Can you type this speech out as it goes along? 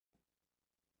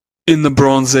In the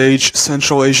Bronze Age,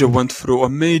 Central Asia went through a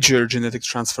major genetic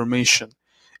transformation.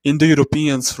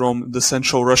 Indo-Europeans from the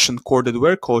Central Russian corded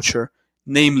ware culture,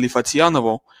 namely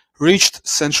Fatyanovo, reached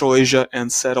Central Asia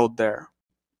and settled there.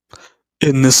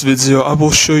 In this video, I will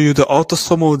show you the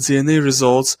autosomal DNA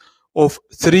results of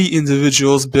 3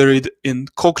 individuals buried in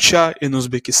Kokcha in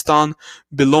Uzbekistan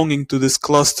belonging to this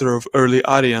cluster of early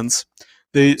Aryans.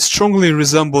 They strongly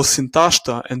resemble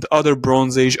Sintashta and other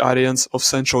Bronze Age Aryans of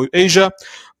Central Asia,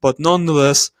 but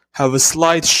nonetheless have a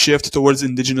slight shift towards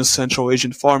indigenous Central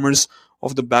Asian farmers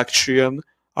of the Bactrian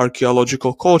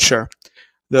archaeological culture.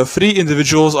 The 3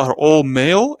 individuals are all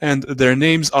male, and their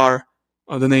names are,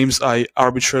 the names I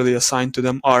arbitrarily assigned to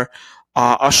them are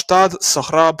Ashtad,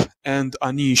 Sohrab, and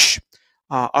Anish.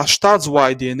 Ashtad's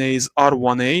Y DNA is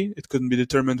R1A, it couldn't be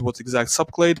determined what exact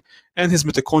subclade, and his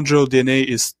mitochondrial DNA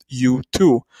is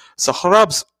U2.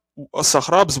 Sohrab's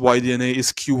Y DNA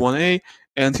is Q1A,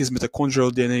 and his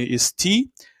mitochondrial DNA is T,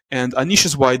 and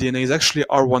Anish's Y DNA is actually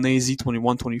R1A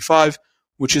Z2125,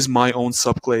 which is my own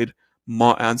subclade,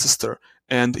 my ancestor,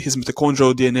 and his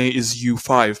mitochondrial DNA is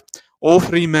U5. All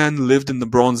 3 men lived in the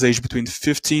Bronze Age between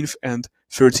 15th and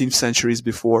 13th centuries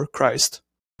before Christ.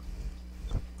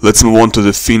 Let's move on to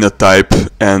the phenotype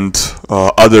and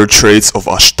other traits of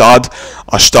Ashtad.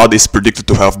 Ashtad is predicted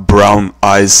to have brown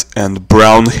eyes and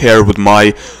brown hair with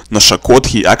my NOSHACOT.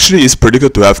 He actually is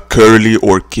predicted to have curly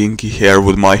or kinky hair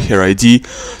with my hair ID.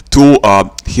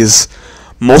 He's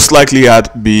most likely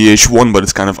at BH1, but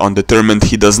it's kind of undetermined.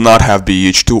 He does not have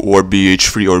BH2 or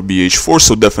BH3 or BH4,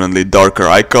 so definitely darker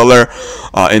eye color,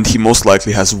 and he most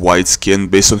likely has white skin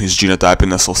based on his genotype in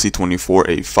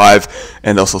SLC24A5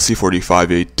 and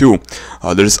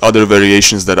SLC45A2. There's other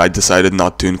variations that I decided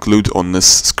not to include on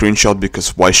this screenshot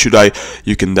because why should I?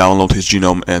 You can download his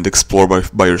genome and explore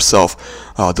by yourself.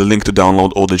 The link to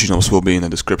download all the genomes will be in the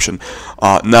description.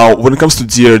 Now, when it comes to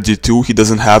DRD2, he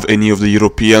doesn't have any of the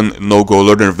European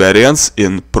no-go learner variants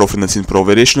in prophenotype pro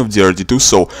variation of DRD2,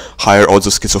 so higher odds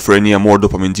of schizophrenia, more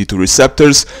dopamine D2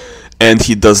 receptors, and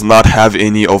he does not have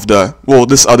any of the, well,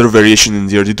 this other variation in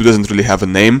DRD2 doesn't really have a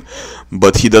name,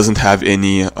 but he doesn't have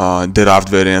any derived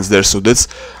variants there, so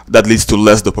that leads to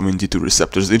less dopamine D2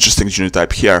 receptors. Interesting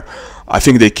genotype here. I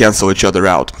think they cancel each other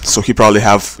out, so he'd probably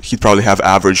have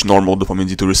average normal dopamine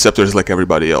D2 receptors like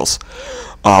everybody else.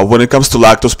 When it comes to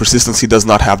lactose persistence, he does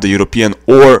not have the European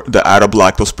or the Arab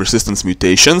lactose persistence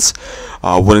mutations.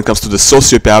 When it comes to the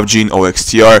sociopath gene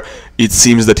OXTR, it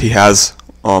seems that he has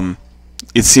the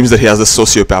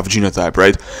sociopath genotype,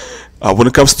 right? When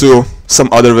it comes to some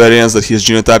other variants that he is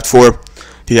genotyped for,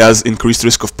 he has increased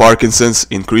risk of Parkinson's,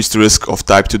 increased risk of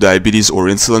type 2 diabetes or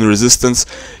insulin resistance.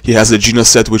 He has a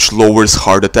genoset which lowers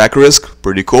heart attack risk,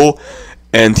 pretty cool.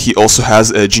 And he also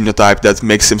has a genotype that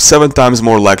makes him 7 times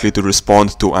more likely to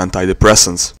respond to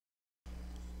antidepressants.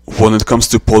 When it comes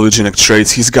to polygenic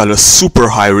traits, he's got a super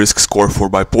high risk score for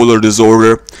bipolar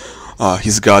disorder.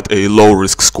 He's got a low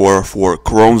risk score for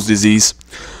Crohn's disease.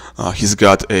 He's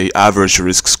got a average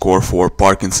risk score for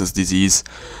Parkinson's disease.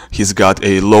 He's got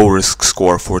a low risk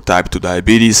score for type 2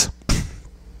 diabetes.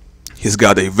 He's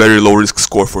got a very low risk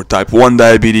score for type 1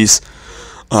 diabetes.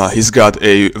 He's got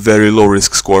a very low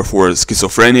risk score for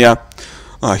schizophrenia.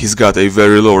 He's got a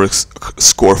very low risk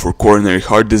score for coronary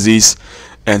heart disease,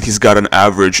 and he's got an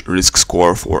average risk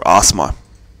score for asthma.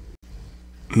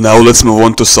 Now let's move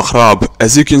on to Sohrab.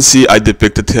 As you can see, I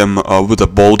depicted him with a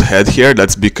bald head here.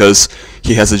 That's because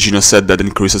he has a genoset that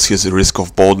increases his risk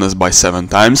of baldness by 7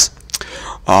 times.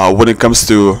 When it comes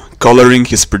to coloring,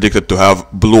 he's predicted to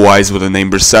have blue eyes with an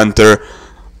amber center,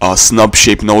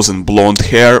 snub-shaped nose and blonde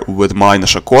hair with my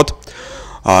NOSHACOT.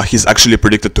 He's actually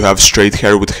predicted to have straight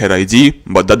hair with hair ID,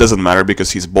 but that doesn't matter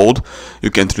because he's bald.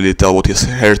 You can't really tell what his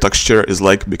hair texture is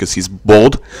like because he's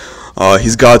bald.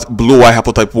 He's got blue eye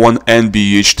haplotype 1 and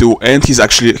BH2, and he's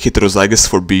actually heterozygous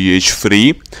for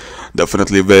BH3.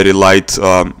 Definitely very light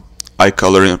eye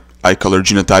color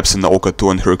genotypes in the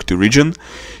OCA2 and HERC2 region.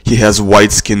 He has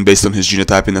white skin based on his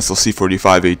genotype in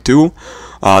SLC45A2.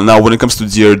 Now when it comes to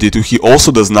DRD2, he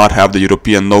also does not have the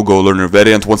European no-go learner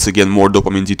variant, once again more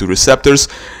dopamine D2 receptors,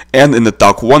 and in the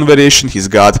TAC1 variation he's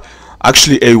got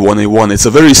actually A1A1. It's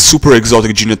a very super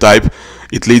exotic genotype.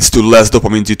 It leads to less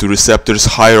dopamine D2 receptors,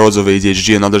 higher odds of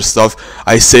ADHD and other stuff.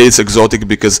 I say it's exotic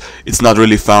because it's not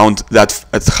really found that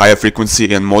at higher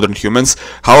frequency in modern humans.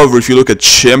 However, if you look at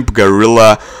chimp,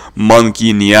 gorilla,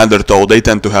 monkey, Neanderthal, they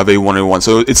tend to have A1A1.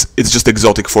 So it's just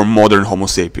exotic for modern Homo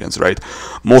sapiens, right?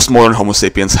 Most modern Homo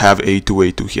sapiens have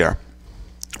A2A2 here.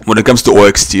 When it comes to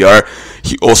OXTR,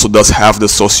 he also does have the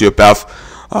sociopath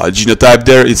genotype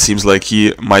there. It seems like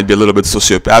he might be a little bit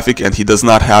sociopathic, and he does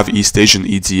not have East Asian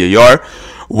EDAR.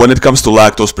 When it comes to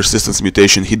lactose persistence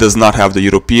mutation, he does not have the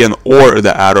European or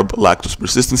the Arab lactose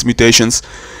persistence mutations.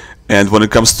 And when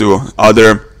it comes to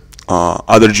other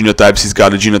genotypes, he's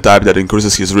got a genotype that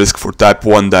increases his risk for type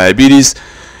 1 diabetes,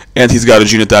 and he's got a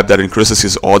genotype that increases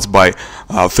his odds by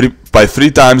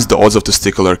 3 times the odds of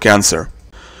testicular cancer.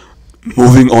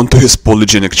 Moving on to his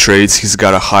polygenic traits, he's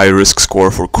got a high risk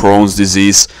score for Crohn's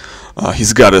disease.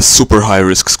 He's got a super high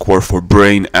risk score for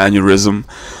brain aneurysm.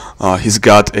 He's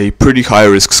got a pretty high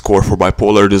risk score for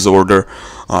bipolar disorder.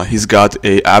 He's got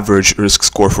a average risk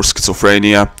score for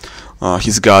schizophrenia.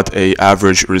 He's got a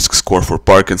average risk score for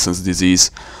Parkinson's disease.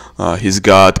 He's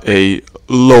got a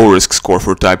low risk score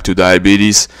for type 2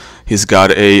 diabetes. He's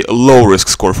got a low risk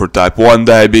score for type 1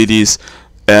 diabetes,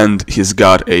 and he's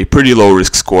got a pretty low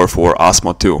risk score for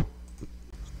asthma too.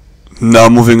 Now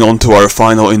moving on to our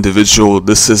final individual,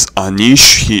 this is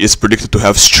Anish. He is predicted to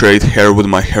have straight hair with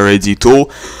my hair ID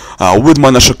tool. With my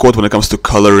NOSHACOT, when it comes to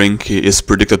coloring, he is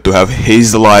predicted to have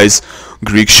hazel eyes,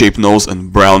 Greek shaped nose,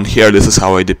 and brown hair. This is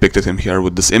how I depicted him here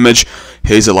with this image.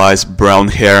 Hazel eyes, brown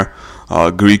hair,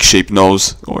 Greek shaped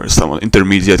nose, or some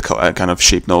intermediate kind of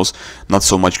shaped nose, not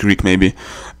so much Greek maybe,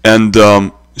 and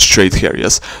straight hair,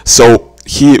 yes. So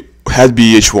he had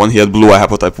BH1, he had blue eye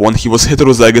haplotype 1, he was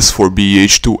heterozygous for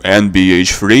BH2 and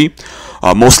BH3.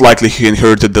 Most likely he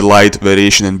inherited the light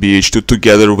variation in BH2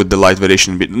 together with the light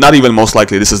variation in not even most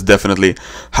likely, this is definitely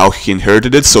how he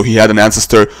inherited it. So he had an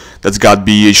ancestor that's got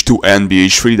BH2 and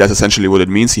BH3. That's essentially what it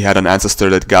means. He had an ancestor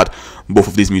that got both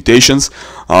of these mutations.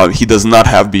 He does not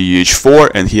have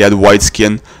BH4, and he had white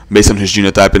skin based on his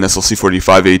genotype in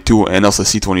SLC45A2 and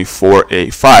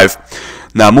SLC24A5.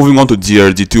 Now moving on to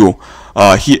DRD2,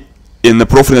 in the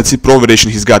Pro-Frenet Pro variation,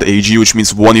 he's got AG, which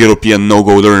means 1 European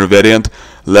no-go learner variant,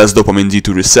 less dopamine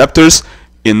D2 receptors.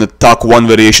 In the TOC1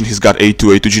 variation, he's got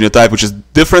A2 genotype, which is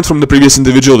different from the previous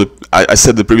individual. I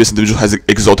said the previous individual has an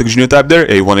exotic genotype there,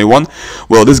 A1.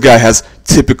 Well, this guy has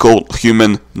typical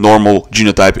human normal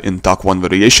genotype in TOC1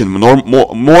 variation,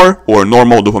 more or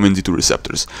normal dopamine D2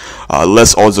 receptors,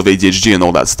 less odds of ADHD and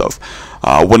all that stuff.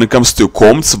 When it comes to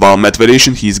COMT's Val-Met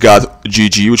variation, he's got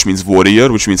GG, which means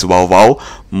warrior, which means Val-Val,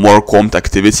 more COMT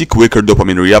activity, quicker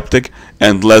dopamine reuptake,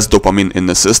 and less dopamine in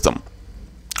the system.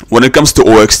 When it comes to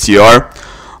OXTR,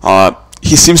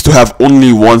 he seems to have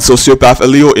only one sociopath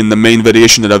allele in the main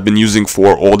variation that I've been using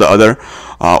for all the other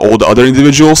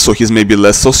individuals, so he's maybe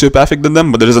less sociopathic than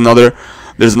them, but there's another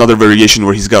variation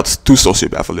where he's got 2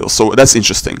 sociopath alleles, so that's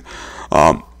interesting.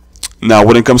 Now,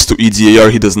 when it comes to EDAR,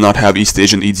 he does not have East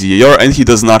Asian EDAR, and he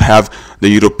does not have the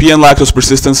European lactose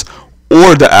persistence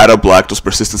or the Arab lactose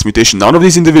persistence mutation. None of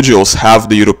these individuals have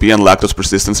the European lactose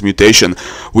persistence mutation,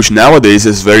 which nowadays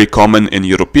is very common in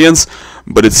Europeans,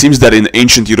 but it seems that in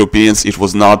ancient Europeans it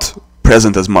was not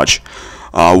present as much.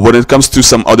 When it comes to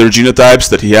some other genotypes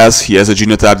that he has a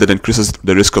genotype that increases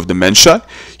the risk of dementia.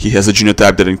 He has a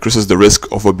genotype that increases the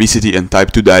risk of obesity and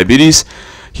type 2 diabetes.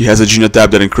 He has a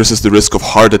genotype that increases the risk of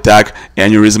heart attack,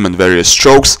 aneurysm, and various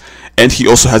strokes. And he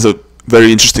also has a very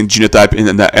interesting genotype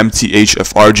in the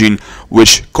MTHFR gene,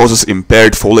 which causes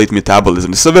impaired folate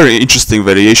metabolism. It's a very interesting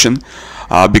variation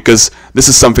because this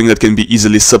is something that can be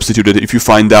easily substituted. If you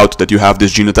find out that you have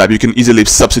this genotype, you can easily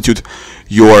substitute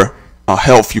your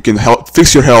health. You can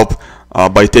fix your health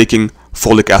by taking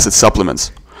folic acid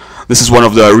supplements. This is one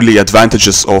of the really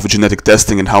advantages of genetic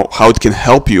testing and how it can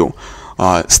help you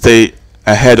stay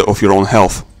ahead of your own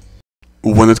health.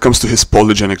 When it comes to his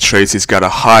polygenic traits, he's got a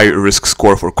high risk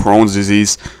score for Crohn's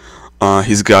disease.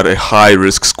 He's got a high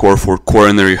risk score for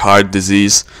coronary heart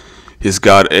disease. He's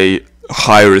got a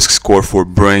high risk score for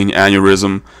brain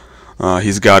aneurysm.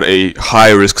 He's got a high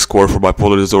risk score for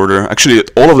bipolar disorder. Actually,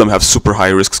 all of them have super high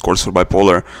risk scores for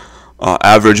bipolar.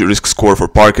 Average risk score for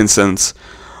Parkinson's.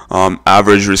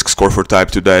 Average risk score for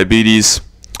type 2 diabetes.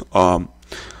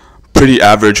 Pretty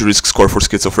average risk score for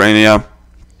schizophrenia.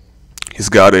 He's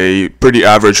got a pretty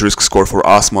average risk score for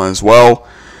asthma as well,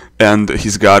 and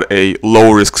he's got a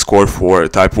low risk score for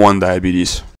type 1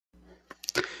 diabetes.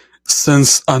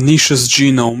 Since Anish's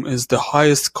genome is the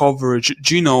highest coverage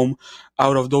genome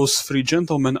out of those 3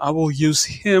 gentlemen, I will use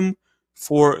him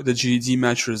for the GED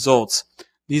match results.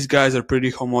 These guys are pretty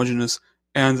homogeneous,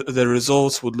 and the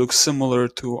results would look similar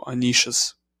to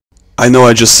Anish's. I know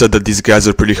I just said that these guys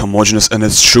are pretty homogeneous, and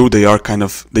it's true,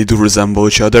 they do resemble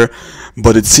each other,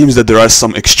 but it seems that there are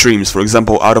some extremes. For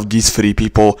example, out of these 3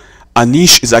 people,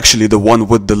 Anish is actually the one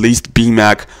with the least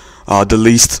BMAC, the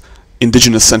least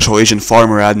indigenous Central Asian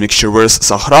farmer admixture, whereas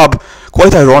Sohrab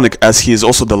Quite ironic, as he is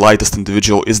also the lightest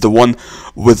individual, is the one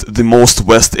with the most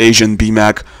West Asian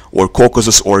BMAC or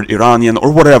Caucasus or Iranian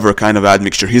or whatever kind of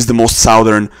admixture. He's the most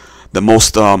southern, the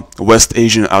most West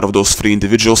Asian out of those three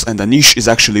individuals, and Anish is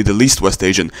actually the least West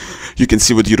Asian. You can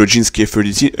see with Eurogene's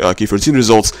K13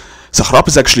 results, Sohrab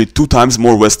is actually 2 times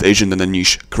more West Asian than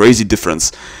Anish. Crazy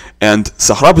difference. And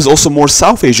Sohrab is also more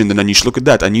South Asian than Anish. Look at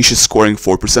that. Anish is scoring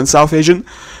 4% South Asian.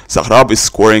 Sohrab is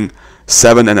scoring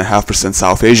 7.5%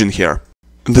 South Asian here.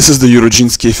 And this is the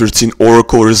Eurogene's K13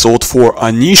 Oracle result for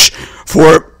Anish.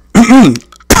 For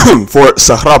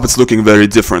Sohrab, it's looking very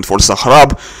different. For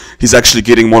Sohrab, he's actually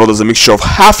getting modeled as a mixture of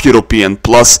half European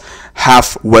plus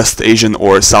half West Asian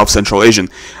or South Central Asian.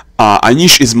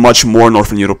 Anish is much more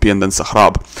Northern European than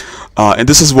Sohrab. And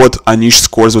this is what Anish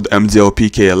scores with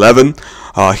MDLP K11.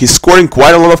 He's scoring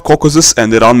quite a lot of Caucasus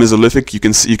and Iran Mesolithic. You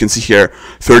can see here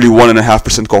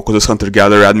 31.5% Caucasus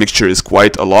hunter-gatherer admixture is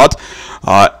quite a lot.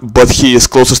 But he is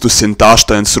closest to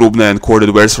Sintashta and Srubna and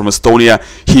corded wares from Estonia.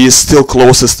 He is still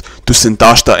closest to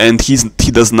Sintashta, and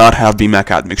he does not have BMAC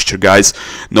admixture, guys.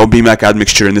 No BMAC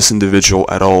admixture in this individual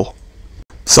at all.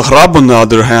 Sohrab, on the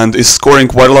other hand, is scoring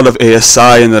quite a lot of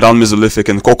ASI and Iran Mesolithic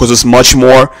and Caucasus, much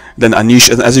more than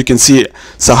Anish. And as you can see,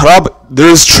 Sohrab,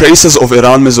 there's traces of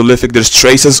Iran Mesolithic, there's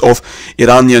traces of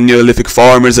Iranian Neolithic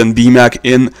farmers and BMAC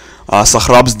in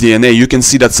Sohrab's DNA. You can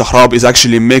see that Sohrab is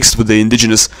actually mixed with the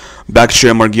indigenous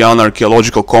Bactria-Margiana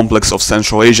archaeological complex of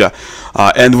Central Asia.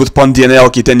 And with PAN-DNA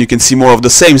LK10, you can see more of the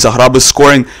same. Sohrab is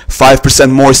scoring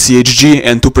 5% more CHG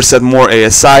and 2% more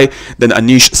ASI than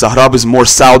Anish. Sohrab is more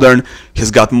southern.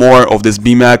 He's got more of this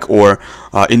BMAC or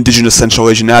indigenous Central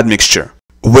Asian admixture.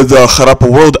 With the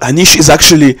Harappa world, Anish is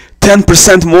actually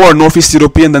 10% more Northeast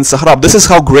European than Sohrab. This is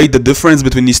how great the difference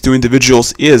between these two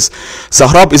individuals is.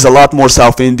 Sohrab is a lot more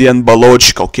South Indian,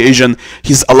 Baloch, Caucasian.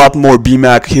 He's a lot more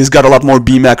BMAC. He's got a lot more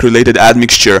BMAC related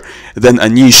admixture than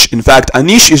Anish. In fact,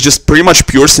 Anish is just pretty much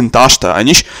pure Sintashta.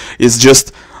 Anish is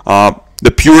just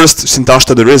the purest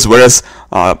Sintashta there is, whereas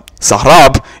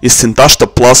Sohrab is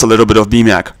Sintashta plus a little bit of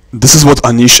BMAC. This is what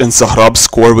Anish and Sohrab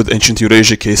score with Ancient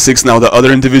Eurasia K6. Now the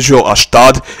other individual,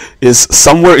 Ashtad, is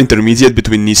somewhere intermediate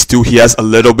between these two. He has a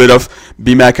little bit of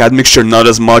BMAC admixture, not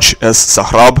as much as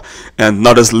Sohrab, and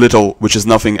not as little, which is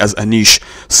nothing, as Anish.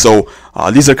 So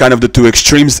these are kind of the two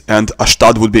extremes, and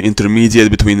Ashtad would be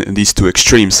intermediate between these two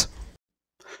extremes.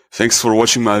 Thanks for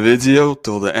watching my video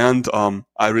till the end.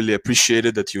 I really appreciate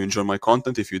it that you enjoy my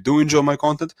content. If you do enjoy my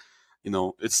content, you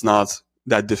know, it's not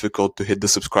that difficult to hit the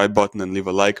subscribe button and leave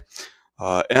a like.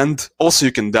 And also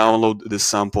you can download this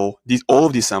sample, all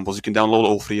of these samples. You can download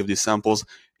all 3 of these samples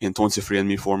in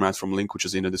 23andMe format from link which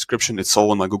is in the description. It's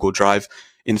all on my Google Drive.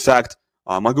 In fact,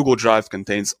 my Google Drive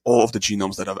contains all of the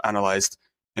genomes that I've analyzed,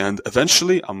 and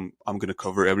eventually I'm going to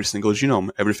cover every single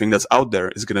genome. Everything that's out there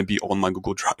is going to be on my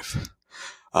Google Drive.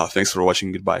 Thanks for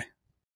watching. Goodbye.